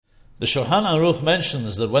The Shulchan Aruch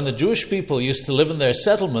mentions that when the Jewish people used to live in their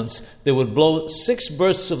settlements, they would blow 6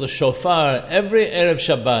 bursts of the shofar every Erev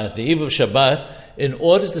Shabbat, the eve of Shabbat, in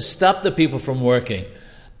order to stop the people from working.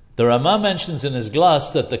 The Rama mentions in his gloss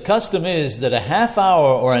that the custom is that a half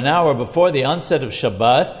hour or an hour before the onset of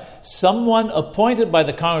Shabbat, someone appointed by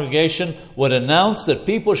the congregation would announce that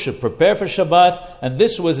people should prepare for Shabbat, and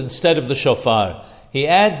this was instead of the shofar. He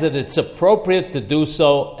adds that it's appropriate to do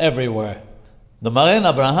so everywhere. The Magen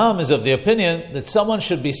Abraham is of the opinion that someone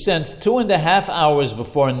should be sent 2.5 hours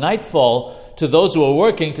before nightfall to those who are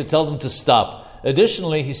working to tell them to stop.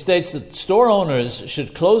 Additionally, he states that store owners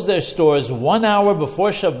should close their stores 1 hour before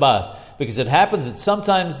Shabbat, because it happens that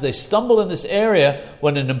sometimes they stumble in this area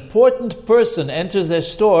when an important person enters their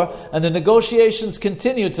store and the negotiations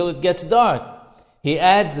continue till it gets dark. He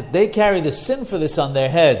adds that they carry the sin for this on their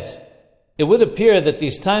heads. It would appear that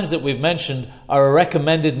these times that we've mentioned are a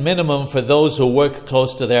recommended minimum for those who work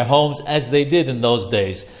close to their homes, as they did in those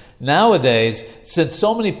days. Nowadays, since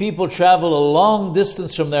so many people travel a long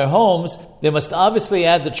distance from their homes, they must obviously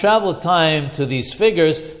add the travel time to these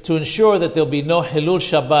figures to ensure that there will be no Hilul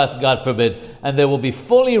Shabbat, God forbid, and they will be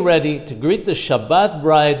fully ready to greet the Shabbat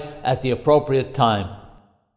bride at the appropriate time.